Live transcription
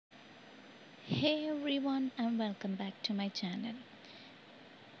Hey everyone, and welcome back to my channel.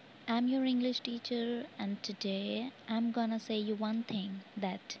 I'm your English teacher, and today I'm gonna say you one thing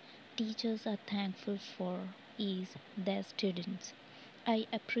that teachers are thankful for is their students. I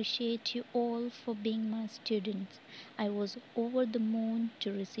appreciate you all for being my students. I was over the moon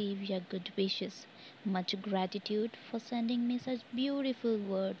to receive your good wishes. Much gratitude for sending me such beautiful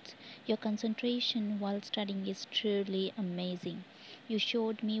words. Your concentration while studying is truly amazing. You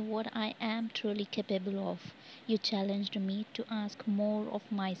showed me what I am truly capable of. You challenged me to ask more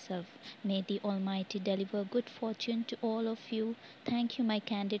of myself. May the Almighty deliver good fortune to all of you. Thank you, my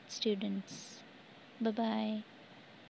candid students. Bye bye.